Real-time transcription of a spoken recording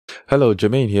Hello,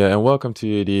 Jermaine here, and welcome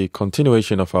to the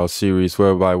continuation of our series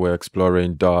whereby we're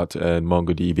exploring Dart and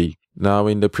MongoDB. Now,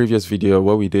 in the previous video,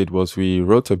 what we did was we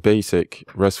wrote a basic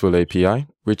RESTful API,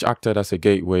 which acted as a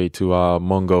gateway to our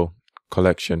Mongo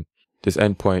collection. This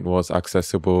endpoint was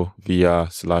accessible via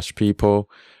 /people,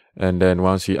 and then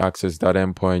once you access that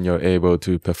endpoint, you're able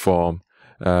to perform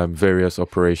various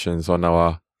operations on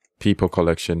our people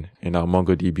collection in our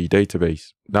MongoDB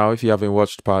database. Now, if you haven't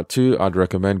watched part 2, I'd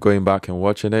recommend going back and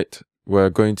watching it. We're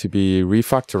going to be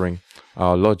refactoring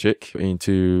our logic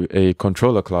into a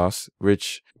controller class,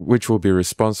 which will be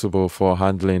responsible for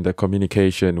handling the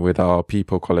communication with our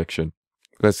people collection.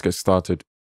 Let's get started.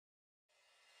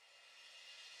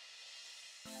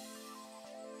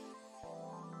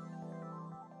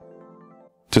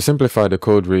 To simplify the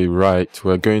code we write,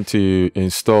 we're going to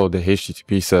install the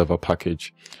HTTP server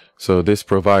package. So this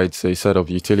provides a set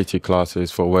of utility classes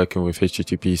for working with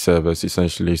HTTP servers,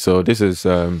 essentially. So this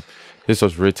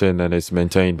was written and is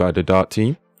maintained by the Dart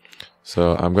team.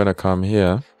 So I'm going to come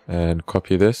here and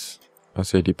copy this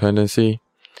as a dependency.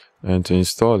 And to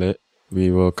install it,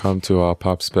 we will come to our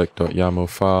pubspec.yaml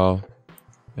file,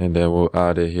 and then we'll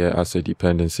add it here as a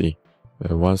dependency.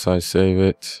 And once I save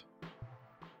it,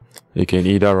 you can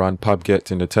either run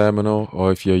pubget in the terminal,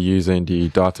 or if you're using the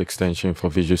Dart extension for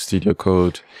Visual Studio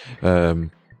Code,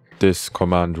 this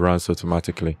command runs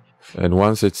automatically. And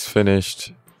once it's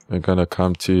finished, we're going to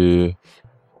come to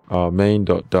our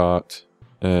main.dart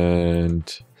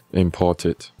and import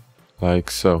it like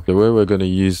so. The way we're going to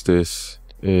use this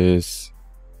is,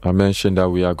 I mentioned that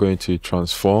we are going to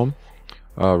transform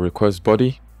our request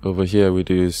body. Over here we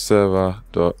do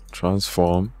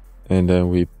server.transform, and then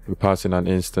we pass in an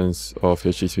instance of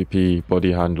HTTP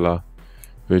body handler,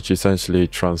 which essentially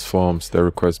transforms the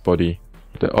request body.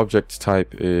 The object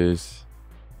type is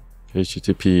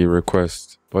HTTP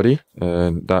request body,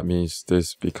 and that means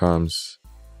this becomes,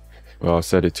 well, I'll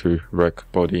set it to rec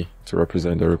body to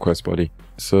represent the request body.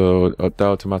 So that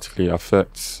automatically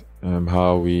affects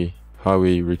how we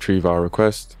retrieve our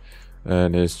request,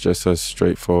 and it's just as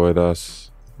straightforward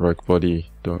as rec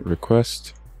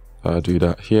body.request. I'll do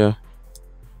that here,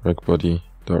 rec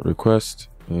body.request,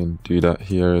 and do that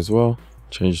here as well.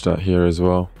 Change that here as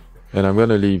well. And I'm going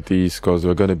to leave these because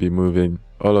we're going to be moving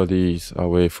all of these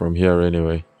away from here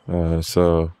anyway.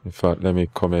 So in fact, let me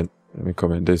comment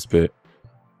this bit,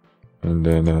 and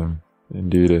then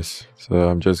and do this. So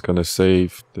I'm just going to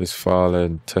save this file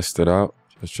and test it out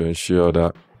just to ensure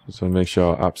that, just to make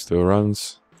sure our app still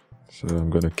runs. So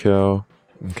I'm going to kill.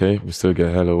 Okay, we still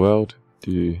get hello world.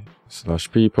 Do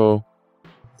 /people.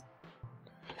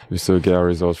 We still get our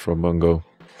results from Mongo.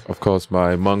 Of course,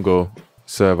 my Mongo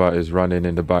server is running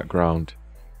in the background.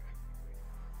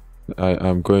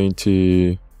 I'm going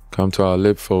to come to our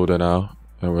lib folder now,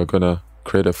 and we're going to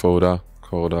create a folder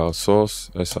called our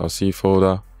source src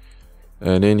folder.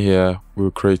 And in here,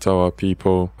 we'll create our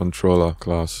PeopleController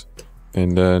class.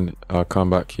 And then I'll come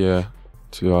back here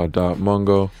to our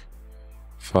 .mongo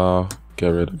file, get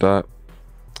rid of that.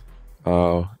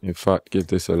 I'll, in fact, give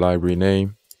this a library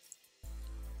name.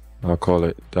 I'll call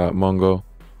it .mongo,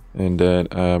 and then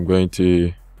I'm going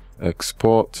to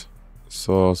export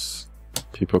source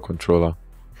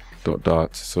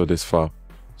PeopleController.dart, so this file.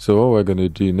 So what we're going to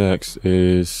do next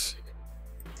is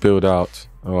build out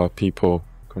our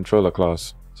PeopleController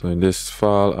class. So in this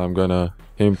file, I'm going to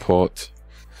import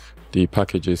the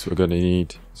packages we're going to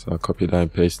need. So I'll copy that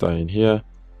and paste that in here,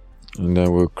 and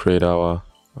then we'll create our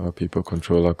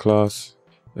PeopleController class,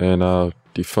 and I'll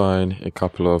define a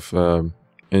couple of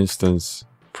instance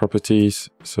properties.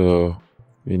 So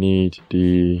we need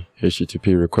the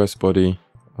HTTP request body.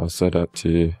 I'll set that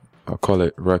to, I'll call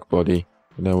it rec body,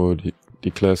 and then we'll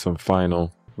declare some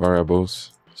final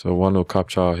variables. So one will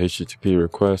capture our HTTP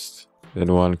request,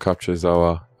 then one captures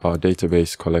our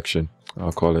database collection.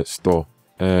 I'll call it store.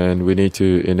 And we need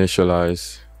to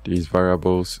initialize these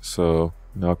variables. So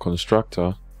in our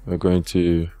constructor, we're going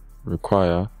to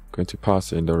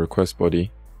pass in the request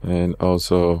body, and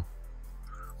also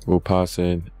we'll pass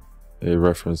in a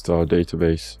reference to our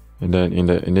database. And then in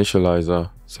the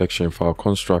initializer section for our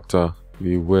constructor,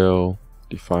 we will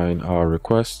define our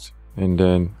request, and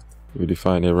then we'll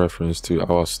define a reference to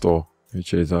our store,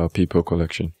 which is our people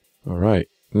collection. All right.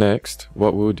 Next,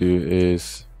 what we'll do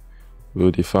is we'll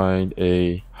define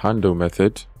a handle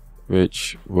method,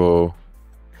 which will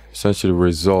essentially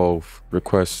resolve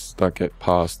requests that get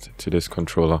passed to this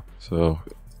controller. So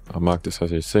I'll mark this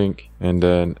as a sync, and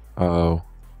then I'll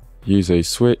use a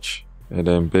switch, and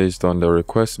then based on the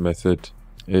request method,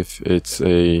 if it's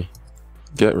a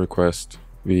get request,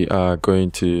 we are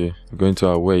going to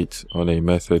await on a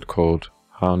method called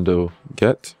handle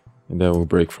get, and then we'll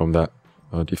break from that.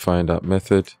 I'll define that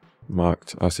method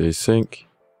marked as async,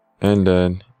 and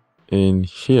then in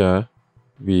here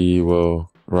we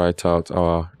will write out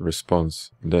our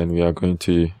response. Then we are going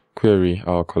to query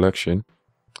our collection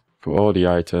for all the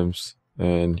items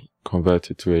and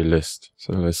convert it to a list.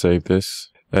 So let's save this,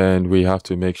 and we have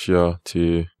to make sure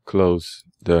to close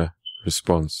the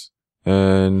response.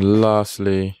 And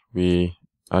lastly, we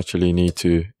actually need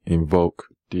to invoke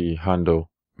the handle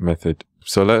method.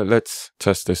 So let's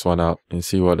test this one out and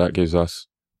see what that gives us.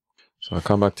 So I'll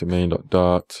come back to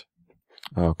main.dart.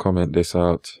 I'll comment this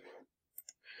out.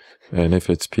 And if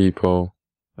it's people,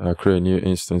 I'll create a new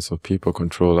instance of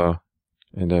PeopleController.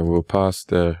 And then we'll pass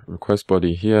the request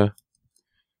body here.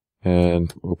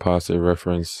 And we'll pass a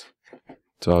reference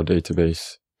to our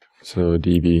database. So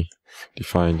DB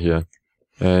defined here.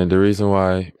 And the reason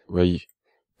why we're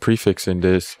prefixing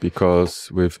this,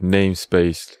 because we've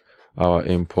namespaced our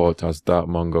import as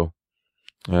 .mongo.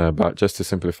 But just to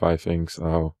simplify things,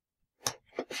 I'll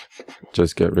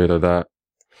just get rid of that.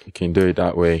 You can do it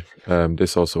that way.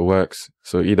 This also works.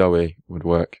 So either way would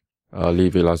work. I'll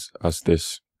leave it as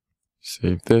this.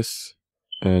 Save this.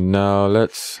 And now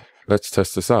let's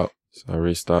test this out. So I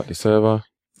restart the server,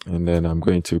 and then I'm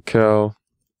going to curl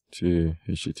to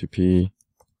HTTP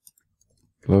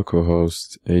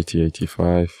localhost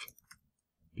 8085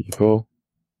 people.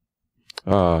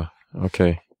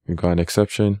 Okay, we got an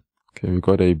exception. Okay, we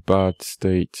got a bad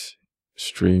state.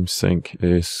 Stream sync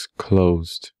is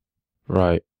closed.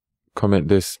 Right, comment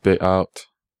this bit out,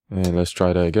 and let's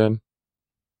try that again.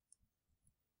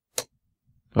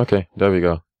 Okay, there we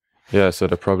go. Yeah, so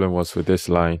the problem was with this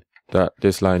line, that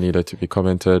this line needed to be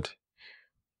commented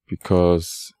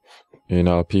because in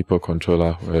our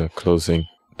PeopleController we're closing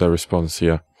the response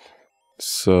here.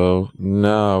 So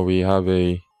now we have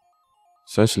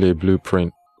essentially a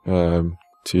blueprint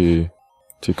to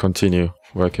continue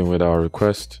working with our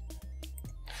request.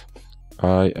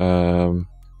 I am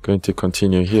going to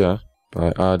continue here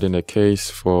by adding a case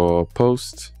for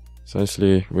post,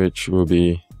 essentially, which will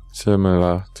be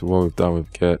similar to what we've done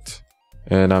with get.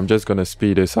 And I'm just going to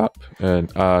speed this up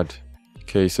and add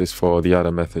cases for the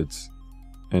other methods.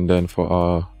 And then for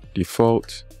our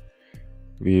default,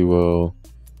 we will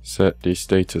set the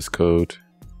status code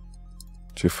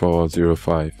to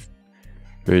 405,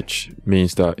 which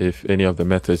means that if any of the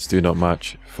methods do not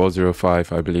match,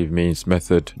 405 I believe means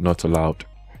method not allowed.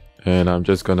 And I'm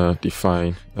just gonna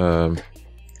define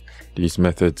these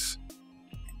methods.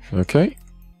 Okay,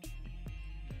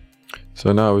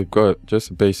 so now we've got just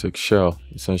a basic shell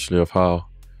essentially of how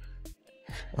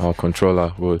our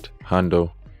controller would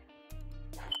handle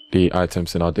the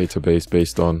items in our database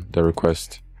based on the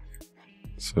request.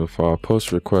 So for our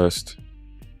post request,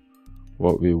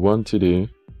 what we want to do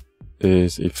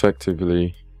is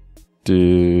effectively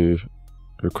do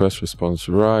request response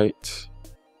write,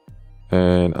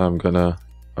 and I'm gonna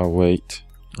await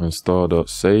and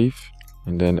store.save,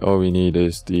 and then all we need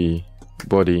is the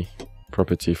body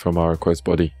property from our request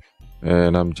body.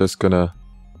 And I'm just gonna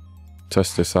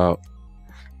test this out.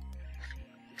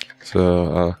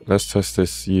 So let's test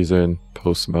this using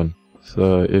Postman.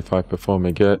 So if I perform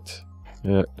a get,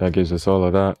 yeah, that gives us all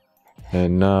of that.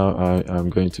 And now I'm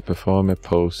going to perform a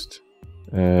post,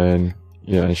 and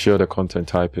yeah, ensure the content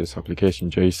type is application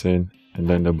JSON, and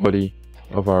then the body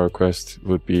of our request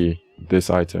would be this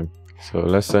item. So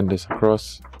let's send this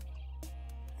across,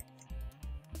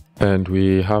 and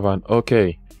we have an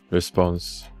OK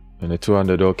response and a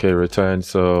 200 OK return.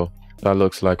 So that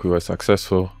looks like we were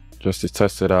successful. Just to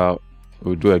test it out,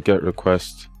 we'll do a get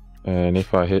request, and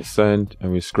if I hit send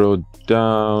and we scroll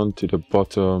down to the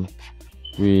bottom,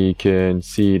 we can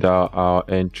see that our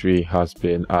entry has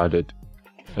been added.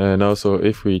 And also,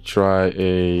 if we try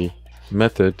a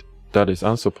method that is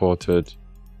unsupported,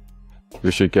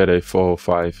 we should get a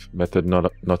 405 method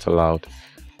not allowed,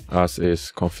 as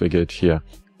is configured here.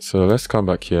 So let's come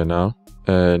back here now,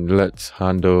 and let's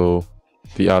handle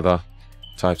the other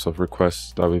types of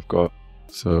requests that we've got.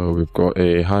 So we've got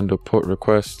a handle put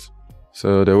request.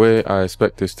 So the way I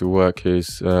expect this to work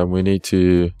is we need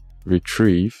to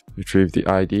retrieve the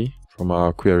ID from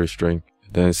our query string.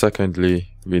 Then secondly,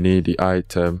 we need the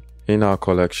item in our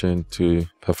collection to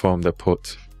perform the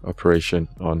put operation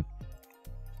on.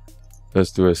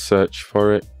 Let's do a search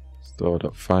for it.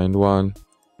 Store.find one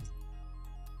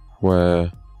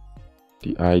where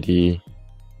the ID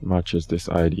matches this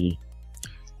ID.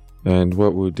 And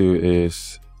what we'll do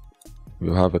is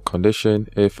we'll have a condition.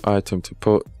 If item to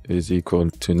put is equal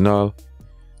to null,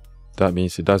 that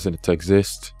means it doesn't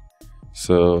exist.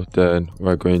 So then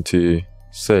we're going to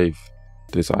save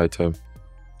this item,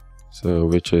 so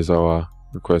which is our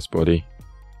request body.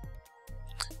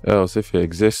 Else, if it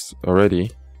exists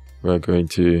already, we're going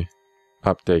to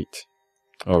update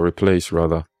or replace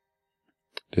rather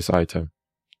this item.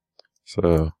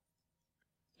 So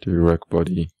do rec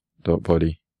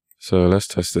body.body. So let's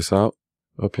test this out.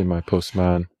 Open my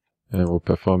Postman and we'll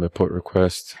perform a put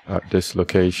request at this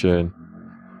location.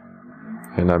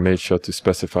 And I made sure to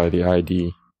specify the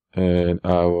ID, and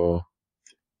I will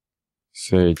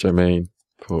say Jermaine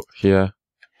put here.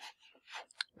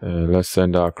 And let's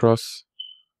send that across.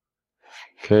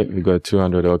 Okay, we got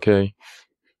 200 OK.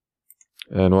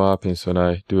 And what happens when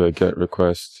I do a GET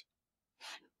request?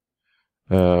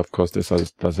 Of course, this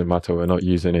doesn't matter. We're not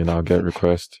using it in our GET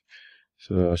request.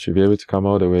 So I should be able to come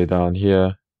all the way down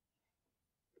here.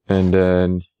 And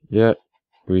then, yeah,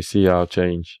 we see our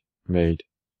change made.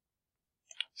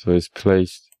 So it's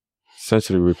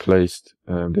essentially replaced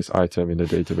this item in the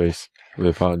database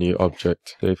with our new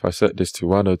object. So if I set this to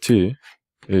 102,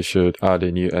 it should add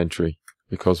a new entry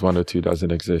because 102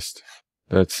 doesn't exist.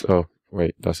 Oh,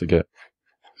 wait, that's a GET.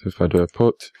 So if I do a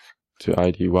put to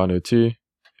ID 102,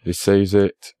 it saves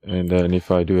it, and then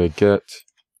if I do a GET,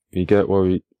 we get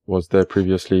what was there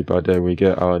previously, but then we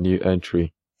get our new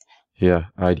entry here,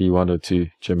 ID 102,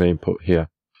 Jermaine put here.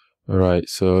 Alright,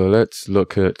 so let's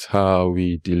look at how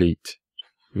we delete.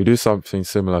 We do something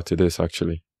similar to this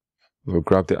actually. We'll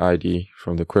grab the ID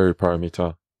from the query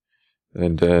parameter,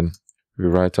 and then we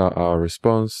write out our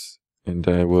response, and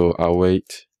then we'll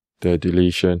await the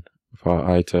deletion of our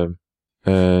item.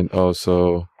 And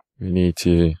also we need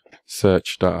to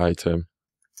search that item.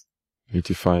 We need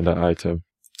to find that item.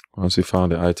 Once we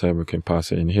found the item, we can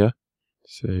pass it in here.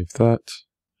 Save that.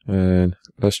 And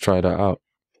let's try that out.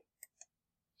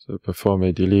 So perform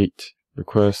a delete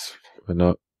request. We're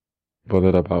not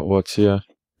bothered about what's here.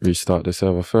 Restart the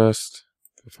server first.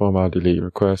 Perform our delete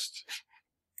request.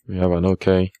 We have an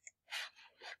OK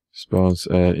response.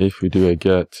 And if we do a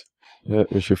GET, yeah,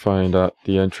 we should find that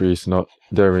the entry is not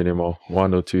there anymore.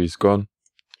 102 is gone.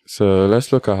 So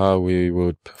let's look at how we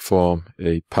would perform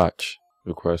a patch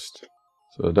request.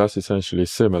 So that's essentially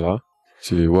similar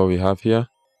to what we have here.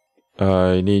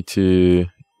 I need to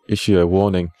issue a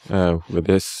warning with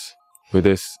this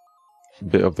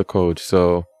bit of the code.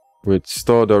 So with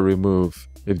store.remove,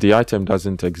 if the item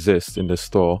doesn't exist in the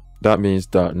store, that means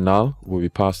that null will be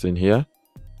passed in here.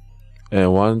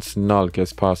 And once null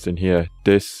gets passed in here,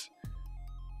 this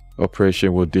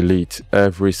operation will delete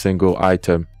every single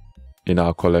item in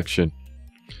our collection.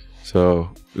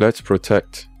 So let's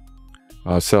protect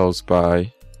ourselves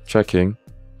by checking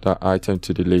that item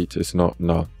to delete is not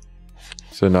null.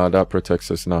 So now that protects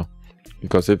us now,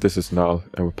 because if this is null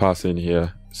and we pass in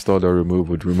here, store.remove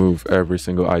would remove every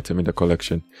single item in the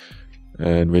collection,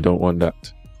 and we don't want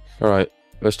that. Alright,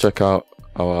 let's check out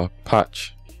our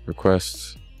patch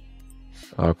requests.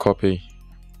 I'll copy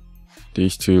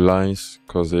these two lines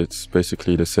because it's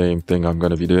basically the same thing I'm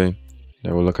going to be doing.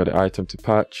 Then we'll look at the item to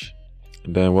patch,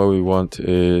 and then what we want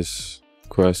is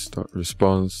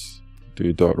request.response,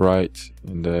 do .write,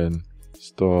 and then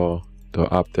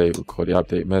store.update. We'll call the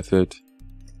update method.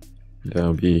 Then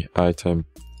will be item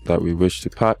that we wish to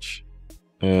patch,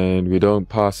 and we don't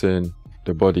pass in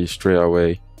the body straight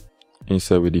away.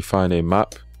 Instead, we define a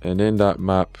map, and in that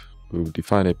map we'll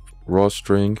define a raw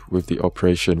string with the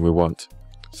operation we want.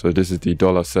 So this is the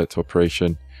 $set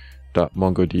operation that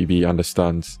MongoDB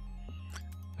understands,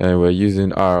 and we're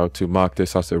using R to mark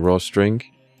this as a raw string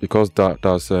because that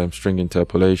does string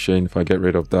interpolation. If I get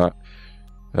rid of that,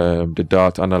 the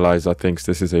Dart analyzer thinks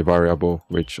this is a variable,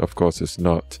 which of course is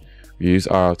not. We use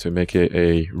R to make it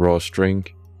a raw string,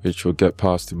 which will get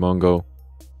passed to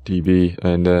MongoDB,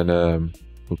 and then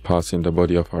we'll pass in the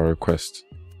body of our request.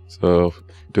 So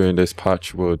doing this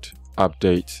patch will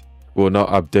not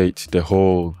update the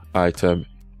whole item,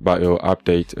 but it will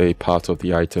update a part of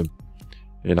the item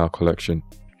in our collection.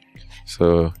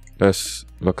 So let's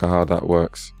look at how that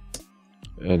works,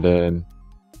 and then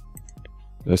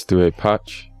let's do a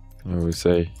patch, and we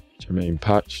say Jermaine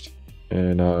patched,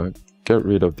 and get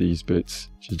rid of these bits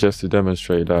just to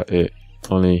demonstrate that it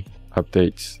only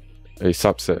updates a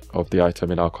subset of the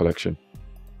item in our collection.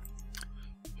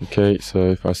 Okay, so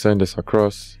if I send this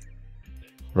across,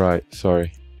 right,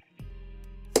 sorry,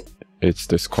 it's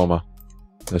this comma.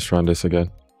 Let's run this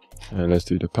again, and let's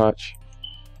do the patch.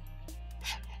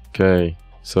 Okay,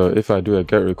 so if I do a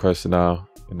GET request now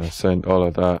and I send all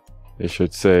of that, it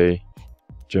should say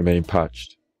Jermaine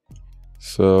patched.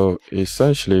 So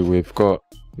essentially we've got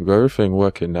everything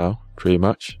working now, pretty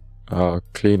much. I'll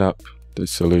clean up the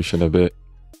solution a bit.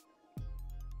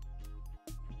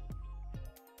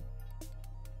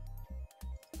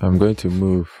 I'm going to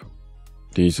move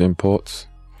these imports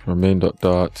from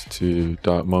main.dart to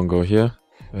Dart Mongo here.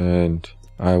 and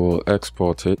I will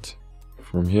export it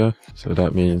from here. So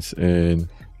that means in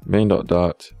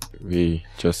main.dart, we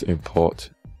just import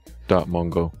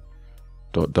 .mongo.dart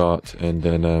and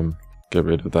then get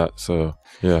rid of that. So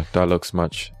yeah, that looks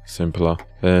much simpler.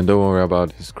 And don't worry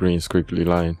about this green squiggly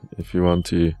line. If you want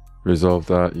to resolve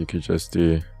that, you could just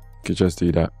do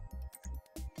that.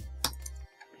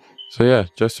 So yeah,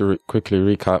 just to quickly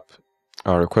recap,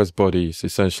 our request body is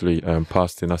essentially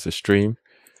passed in as a stream,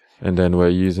 and then we're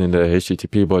using the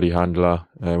HTTP body handler,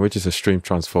 which is a stream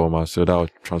transformer. So that will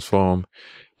transform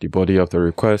the body of the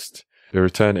request. We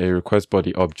return a request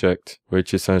body object,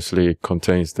 which essentially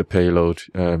contains the payload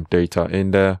data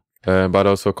in there, but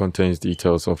also contains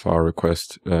details of our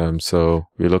request. So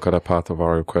we look at a path of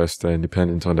our request, and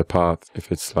depending on the path,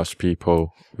 if it's /people,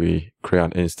 we create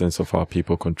an instance of our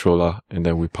PeopleController, and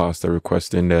then we pass the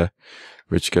request in there,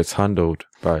 which gets handled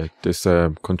by this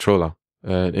controller.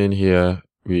 And in here,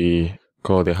 we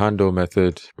call the handle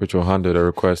method, which will handle the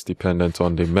request dependent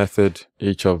on the method.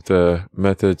 Each of the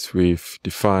methods we've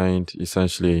defined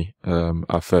essentially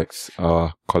affects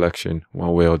our collection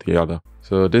one way or the other.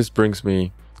 So this brings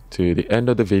me to the end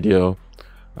of the video.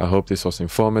 I hope this was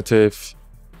informative.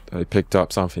 I picked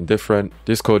up something different.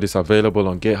 This code is available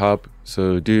on GitHub,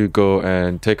 so do go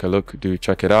and take a look, do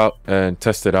check it out and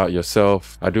test it out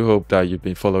yourself. I do hope that you've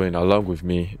been following along with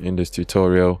me in this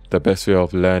tutorial. The best way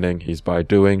of learning is by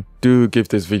doing. Do give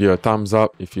this video a thumbs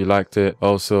up if you liked it.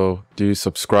 Also, do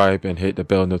subscribe and hit the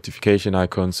bell notification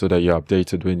icon so that you're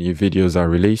updated when new videos are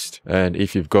released. And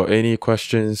if you've got any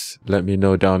questions, let me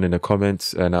know down in the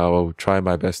comments and I will try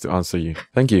my best to answer you.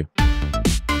 Thank you.